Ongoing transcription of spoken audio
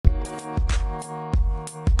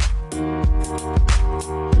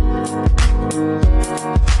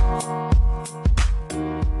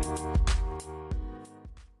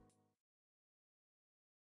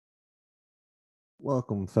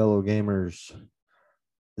Welcome, fellow gamers.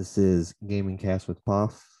 This is Gamingcast with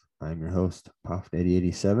Poff. I'm your host,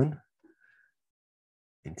 Poff8087.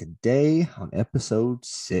 And today on episode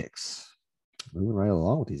 6, moving right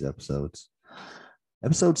along with these episodes.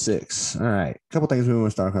 Episode 6. All right, a couple things we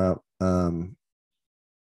want to talk about.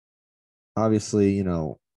 Obviously,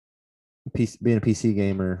 being a PC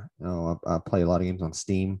gamer, I play a lot of games on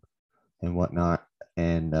Steam and whatnot.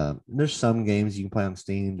 And there's some games you can play on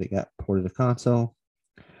Steam that got ported to console.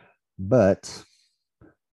 But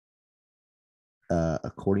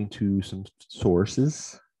according to some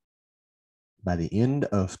sources, by the end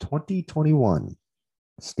of 2021,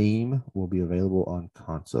 Steam will be available on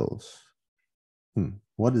consoles.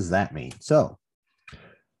 What does that mean? So,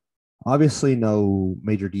 obviously, no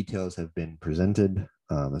major details have been presented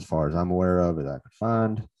as far as I'm aware of, as I could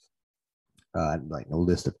find. Like no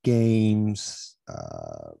list of games,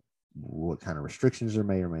 what kind of restrictions there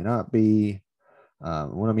may or may not be.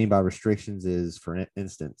 What I mean by restrictions is, for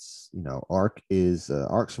instance, Ark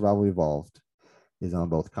Survival Evolved is on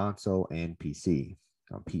both console and PC.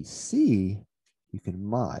 On PC, you can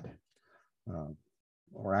mod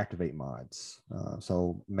or activate mods,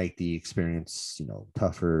 so make the experience,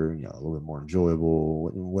 tougher, a little bit more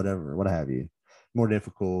enjoyable, whatever, what have you, more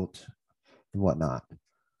difficult and whatnot.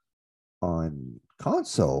 On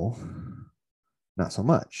console, not so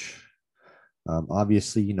much.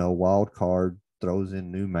 Obviously, Wildcard throws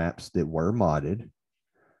in new maps that were modded.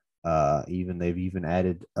 They've even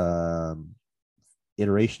added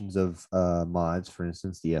iterations of mods. For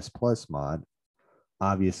instance, the S Plus mod.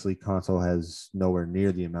 Obviously, console has nowhere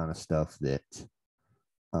near the amount of stuff that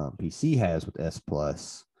PC has with S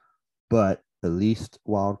Plus, but at least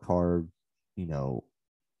Wildcard,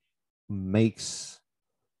 makes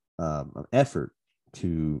an effort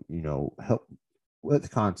to help with the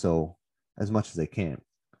console as much as they can.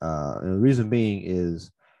 And the reason being is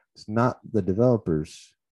it's not the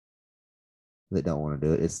developers that don't want to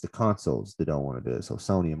do it. It's the consoles that don't want to do it. So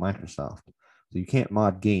Sony and Microsoft. So you can't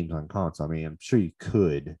mod games on console. I mean, I'm sure you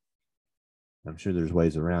could. I'm sure there's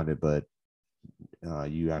ways around it, but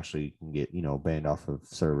you actually can get, banned off of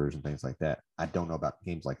servers and things like that. I don't know about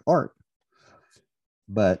games like Ark.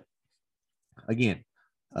 But again,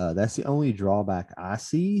 that's the only drawback I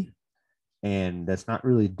see. And that's not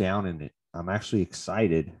really down in it. I'm actually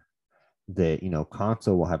excited that,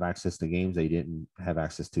 console will have access to games they didn't have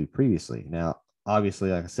access to previously. Now,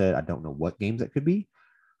 obviously, like I said, I don't know what games that could be.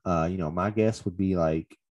 My guess would be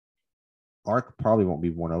like Ark probably won't be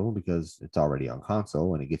one of them because it's already on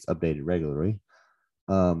console and it gets updated regularly.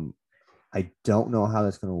 I don't know how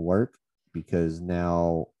that's going to work because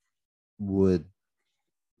now would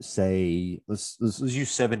say, let's use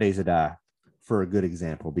 7 Days to Die for a good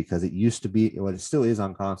example, because it used to be, it still is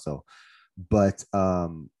on console, but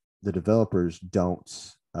the developers don't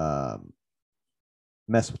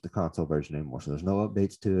mess with the console version anymore. So there's no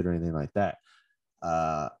updates to it or anything like that.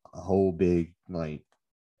 A whole big, I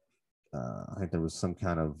think there was some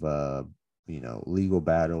kind of, legal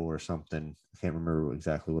battle or something. I can't remember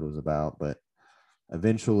exactly what it was about, but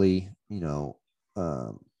eventually, the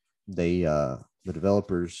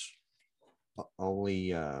developers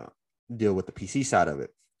only deal with the PC side of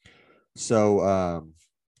it. So,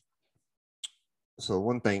 so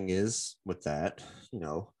one thing is with that,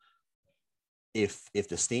 if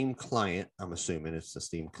the Steam client, I'm assuming it's the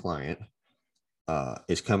Steam client,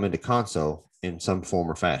 is coming to console in some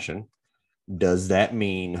form or fashion, does that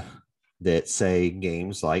mean that, say,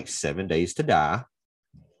 games like 7 Days to Die,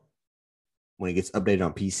 when it gets updated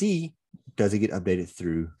on PC, does it get updated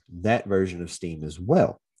through that version of Steam as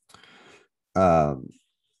well?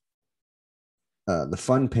 The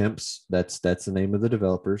Fun Pimps, that's the name of the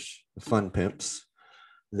developers, the Fun Pimps.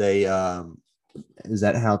 They is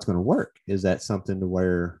that how it's going to work? Is that something to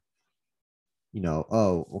where,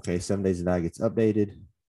 7 Days to Die gets updated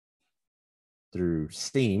through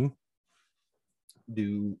Steam?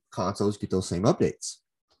 Do consoles get those same updates?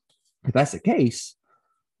 If that's the case,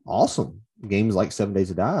 awesome. Games like 7 Days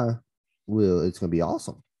to Die it's going to be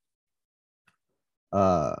awesome.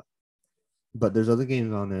 But there's other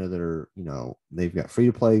games on there that are, they've got free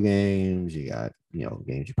to play games. You got,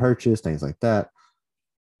 games you purchase, things like that.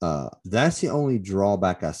 That's the only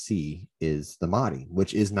drawback I see is the modding,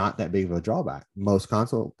 which is not that big of a drawback. Most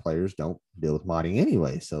console players don't deal with modding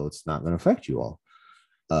anyway, so it's not going to affect you all.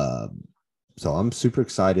 So I'm super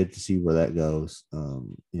excited to see where that goes.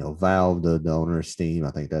 Valve, the owner of Steam,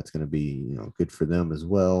 I think that's going to be, good for them as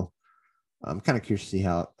well. I'm kind of curious to see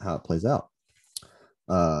how it plays out.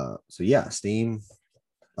 So yeah, Steam,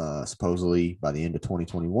 supposedly by the end of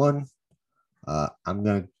 2021. I'm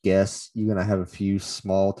going to guess you're going to have a few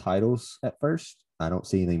small titles at first. I don't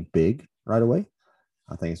see anything big right away.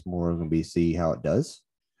 I think it's more going to be see how it does.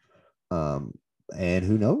 And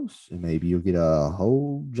who knows? Maybe you'll get a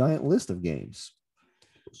whole giant list of games.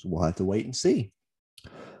 So we'll have to wait and see.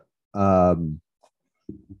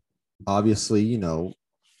 Obviously,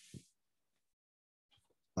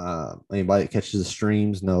 anybody that catches the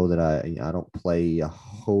streams know that I don't play a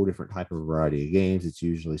whole different type of variety of games. It's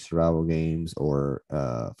usually survival games or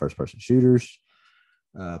first person shooters.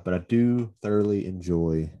 But I do thoroughly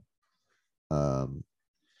enjoy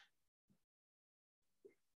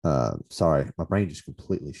sorry, my brain just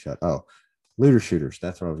completely shut. Oh, looter shooters.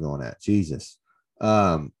 That's what I was going at. Jesus.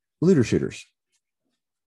 Looter shooters.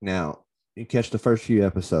 Now, you catch the first few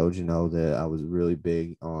episodes, you know that I was really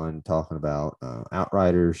big on talking about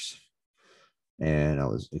Outriders, and I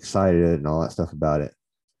was excited and all that stuff about it.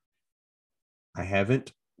 I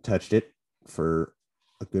haven't touched it for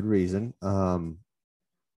a good reason. I'm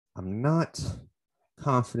not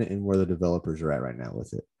confident in where the developers are at right now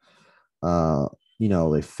with it.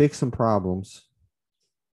 They fix some problems,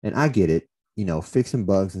 and I get it. Fixing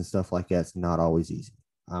bugs and stuff like that's not always easy.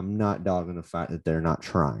 I'm not dogging the fact that they're not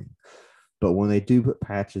trying. But when they do put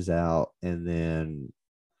patches out and then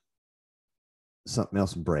something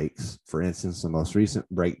else breaks, for instance, the most recent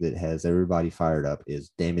break that has everybody fired up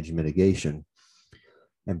is damage mitigation.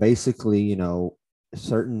 And basically,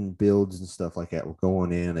 certain builds and stuff like that were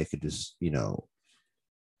going in. They could just,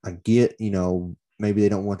 I get, maybe they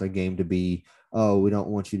don't want the game to be, oh, we don't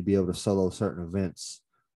want you to be able to solo certain events,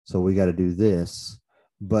 so we got to do this.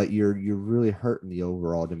 But you're really hurting the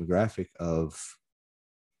overall demographic of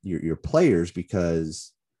your players,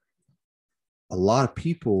 because a lot of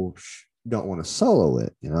people don't want to solo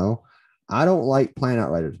it. I don't like playing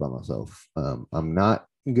Outriders by myself. I'm not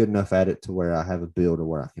good enough at it to where I have a build or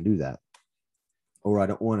where I can do that, or I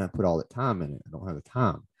don't want to put all the time in it. I don't have the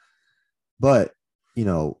time. But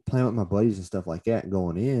playing with my buddies and stuff like that and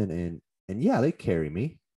going in and yeah, they carry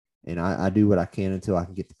me, and I do what I can until I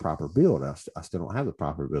can get the proper build. I still don't have the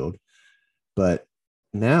proper build, but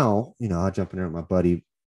now, I jump in there with my buddy,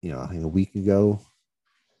 I think a week ago,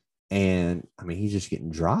 and I mean, he's just getting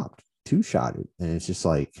dropped, two-shotted, and it's just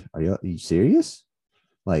like, are you serious?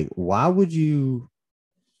 Like, why would you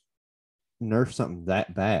nerf something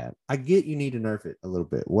that bad? I get you need to nerf it a little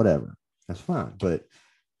bit, whatever, that's fine, but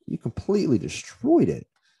you completely destroyed it.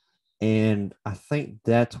 And I think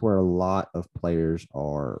that's where a lot of players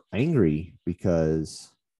are angry, because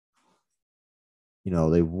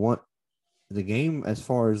they want the game as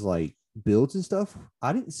far as like builds and stuff.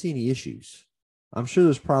 I didn't see any issues. I'm sure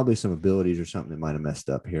there's probably some abilities or something that might have messed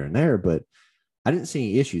up here and there, but I didn't see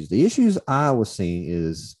any issues. The issues I was seeing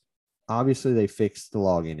is obviously they fixed the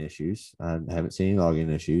login issues. I haven't seen any login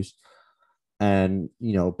issues. And,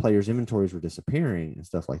 players' inventories were disappearing and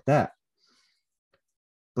stuff like that.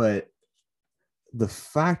 But the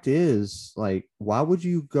fact is, like, why would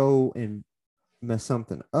you go and mess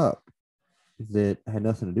something up that had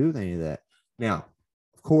nothing to do with any of that? Now,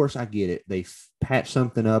 of course, I get it. They patched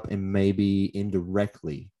something up and maybe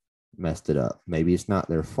indirectly messed it up. Maybe it's not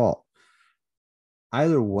their fault.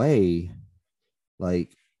 Either way,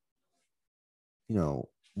 like,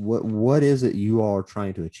 what is it you all are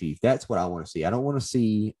trying to achieve? That's what I want to see. I don't want to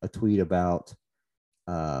see a tweet about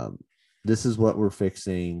this is what we're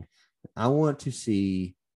fixing. I want to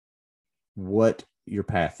see what your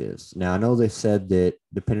path is. Now, I know they said that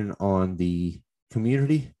depending on the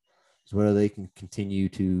community is whether they can continue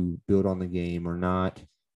to build on the game or not.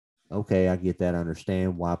 Okay, I get that. I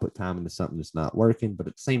understand why put time into something that's not working. But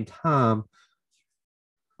at the same time,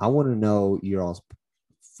 I want to know your all's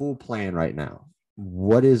full plan right now.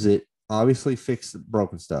 What is it? Obviously, fix the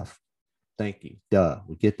broken stuff. Thank you. Duh.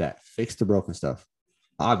 We get that. Fix the broken stuff.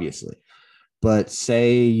 Obviously. But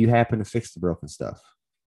say you happen to fix the broken stuff.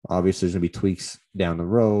 Obviously, there's going to be tweaks down the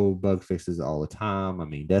road, bug fixes all the time. I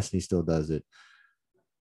mean, Destiny still does it.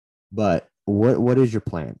 But what is your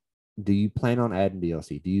plan? Do you plan on adding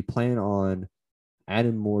DLC? Do you plan on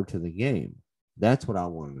adding more to the game? That's what I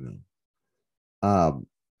want to know.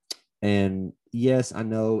 And yes, I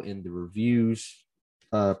know in the reviews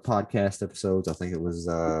podcast episodes, I think it was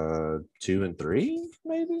 2 and 3,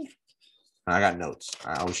 maybe. I got notes.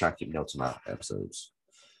 I wish I could keep notes about episodes.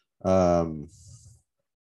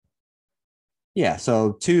 Yeah,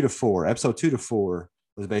 so 2 to 4. Episode 2 to 4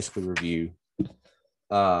 was basically review.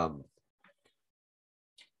 I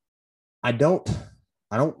have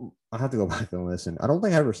to go back and listen. I don't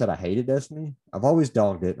think I ever said I hated Destiny. I've always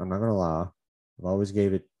dogged it. I'm not gonna lie. I've always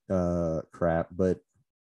gave it crap, but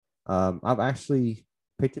I've actually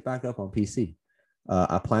picked it back up on PC.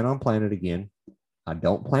 I plan on playing it again. I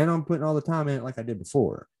don't plan on putting all the time in it like I did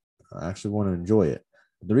before. I actually want to enjoy it.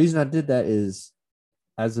 The reason I did that is,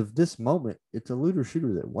 as of this moment, it's a looter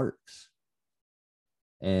shooter that works.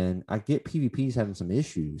 And I get PvP's having some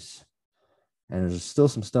issues, and there's still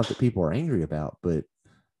some stuff that people are angry about. But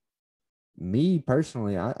me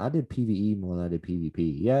personally, I did PvE more than I did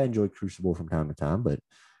PvP. Yeah, I enjoy Crucible from time to time, but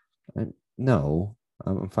no,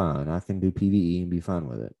 I'm fine. I can do PvE and be fine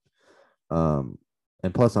with it.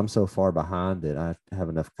 And plus, I'm so far behind that I have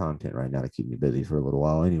enough content right now to keep me busy for a little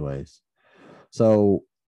while, anyways. So,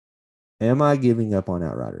 am I giving up on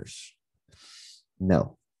Outriders?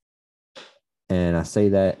 No. And I say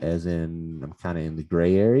that as in I'm kind of in the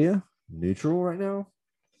gray area, neutral right now.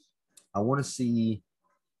 I want to see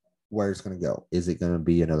where it's going to go. Is it going to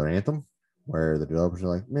be another Anthem where the developers are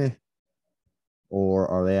like, meh? Or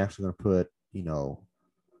are they actually going to put,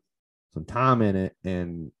 some time in it?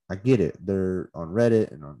 And I get it. They're on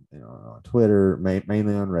Reddit and on Twitter,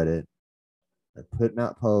 mainly on Reddit. They're putting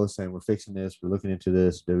out posts saying we're fixing this, we're looking into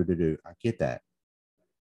this, I get that.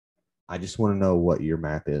 I just want to know what your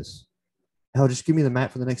map is. Hell, just give me the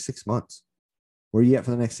map for the next 6 months. Where are you at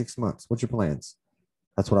for the next 6 months? What's your plans?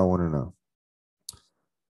 That's what I want to know.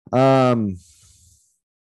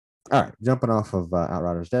 All right, jumping off of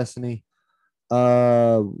Outriders Destiny.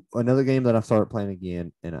 Another game that I've started playing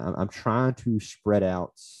again, and I'm trying to spread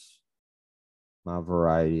out my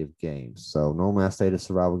variety of games. So normally I stay to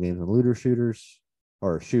survival games and looter shooters,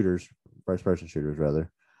 or shooters, first person shooters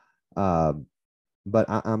rather. But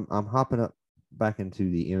I'm hopping up back into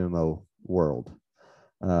the MMO world.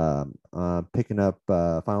 Picking up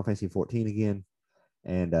Final Fantasy 14 again,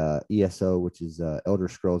 and ESO, which is Elder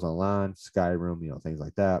Scrolls Online, Skyrim, things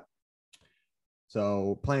like that.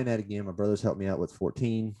 So playing that again, my brothers helped me out with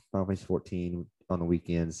Final Fantasy 14 on the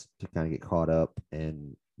weekends to kind of get caught up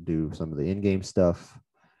and do some of the in-game stuff.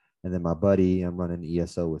 And then my buddy, I'm running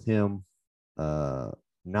ESO with him.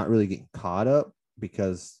 Not really getting caught up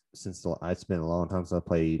because it's been a long time since I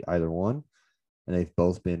played either one, and they've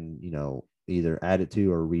both been, either added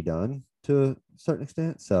to or redone to a certain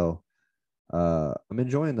extent. So I'm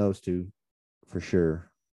enjoying those two for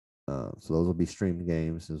sure. So those will be streamed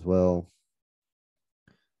games as well.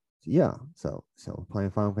 Yeah, so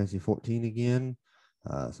playing Final Fantasy 14 again,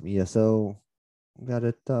 some ESO. Got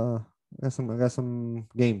it. I got some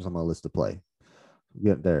games on my list to play.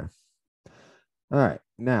 Get there. All right,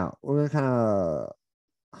 now we're gonna kind of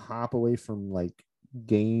hop away from like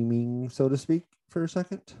gaming, so to speak, for a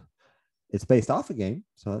second. It's based off a game,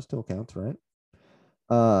 so that still counts, right?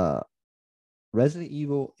 Resident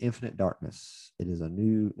Evil Infinite Darkness. It is a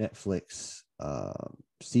new Netflix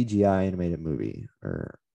CGI animated movie,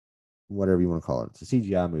 or whatever you want to call it. It's a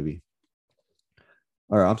CGI movie.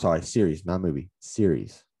 Or I'm sorry, series, not movie,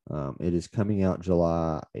 series. It is coming out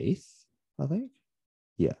July 8th, I think.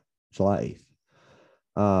 Yeah, July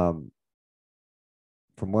 8th.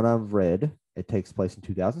 From what I've read, it takes place in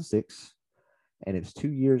 2006, and it's 2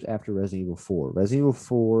 years after Resident Evil 4. Resident Evil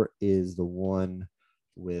 4 is the one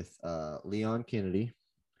with Leon Kennedy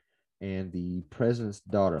and the president's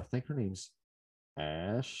daughter. I think her name's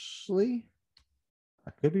Ashley.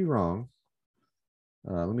 I could be wrong.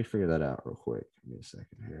 Let me figure that out real quick. Give me a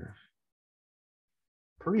second here.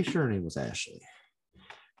 Pretty sure her name was Ashley.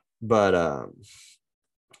 But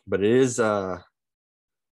it is let's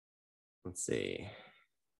see.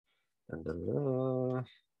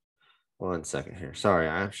 One second here. Sorry,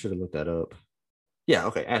 I should have looked that up. Yeah,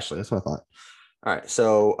 okay, Ashley. That's what I thought. All right,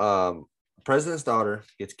 so president's daughter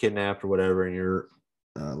gets kidnapped or whatever, and you're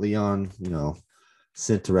Leon,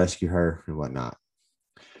 sent to rescue her and whatnot.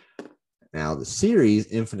 Now, the series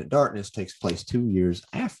Infinite Darkness takes place 2 years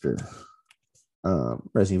after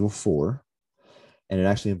Resident Evil 4, and it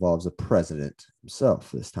actually involves the president himself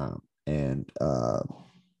this time. And the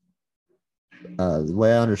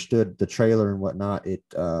way I understood the trailer and whatnot,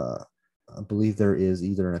 I believe there is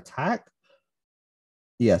either an attack.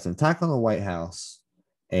 Yes, an attack on the White House,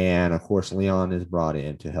 and of course, Leon is brought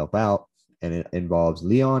in to help out, and it involves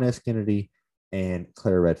Leon S. Kennedy and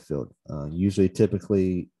Claire Redfield.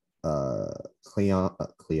 Typically. Leon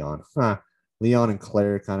and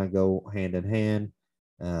Claire kind of go hand in hand.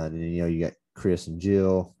 Then you got Chris and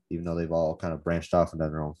Jill, even though they've all kind of branched off and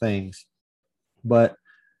done their own things. But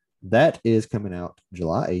that is coming out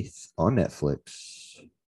July 8th on Netflix.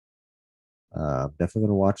 Definitely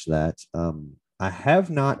gonna watch that. I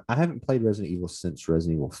haven't played Resident Evil since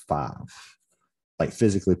Resident Evil 5. Like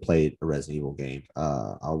physically played a Resident Evil game.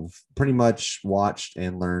 I've pretty much watched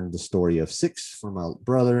and learned the story of 6 from my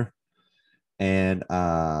brother, and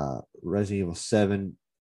Resident Evil 7.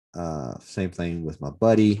 Same thing with my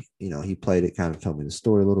buddy. He played it, kind of told me the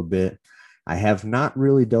story a little bit. I have not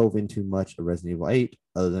really dove into much of Resident Evil 8,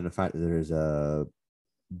 other than the fact that there's a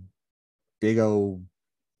big old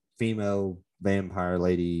female vampire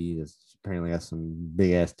lady that apparently has some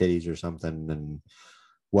big ass titties or something and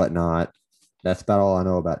whatnot. That's about all I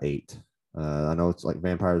know about 8. I know it's like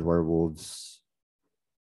vampires, werewolves,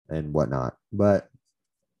 and whatnot, but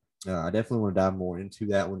I definitely want to dive more into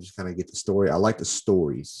that one, just kind of get the story. I like the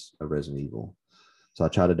stories of Resident Evil, so I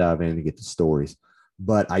try to dive in to get the stories.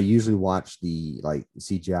 But I usually watch the like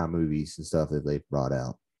CGI movies and stuff that they've brought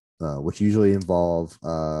out, which usually involve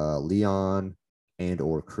Leon and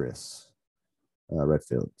or Chris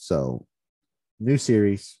Redfield. So new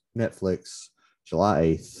series, Netflix,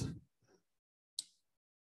 July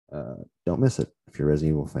 8th. Don't miss it. If you're a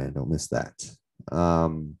Resident Evil fan, don't miss that.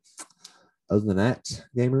 Other than that,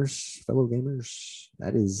 gamers, fellow gamers,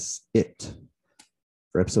 that is it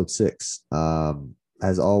for episode 6.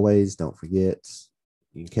 As always, don't forget,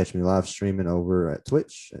 you can catch me live streaming over at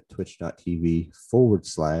Twitch at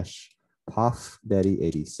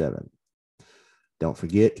twitch.tv/PoffDaddy87. Don't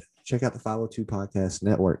forget, check out the 502 Podcast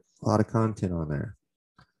Network. A lot of content on there.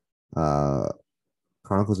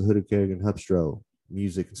 Chronicles of Hooded Kerrigan Hubstro,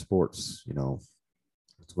 music and sports,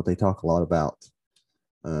 that's what they talk a lot about.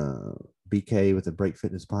 BK with the Break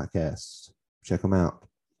Fitness Podcast. Check them out.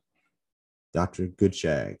 Dr.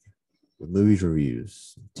 Goodshag with movies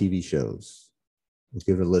reviews, TV shows. Let's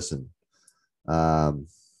give it a listen.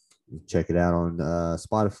 Check it out on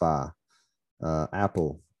Spotify,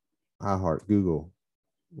 Apple, iHeart, Google,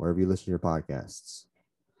 wherever you listen to your podcasts.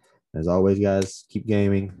 As always, guys, keep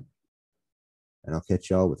gaming, and I'll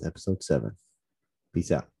catch y'all with episode 7.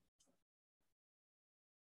 Peace out.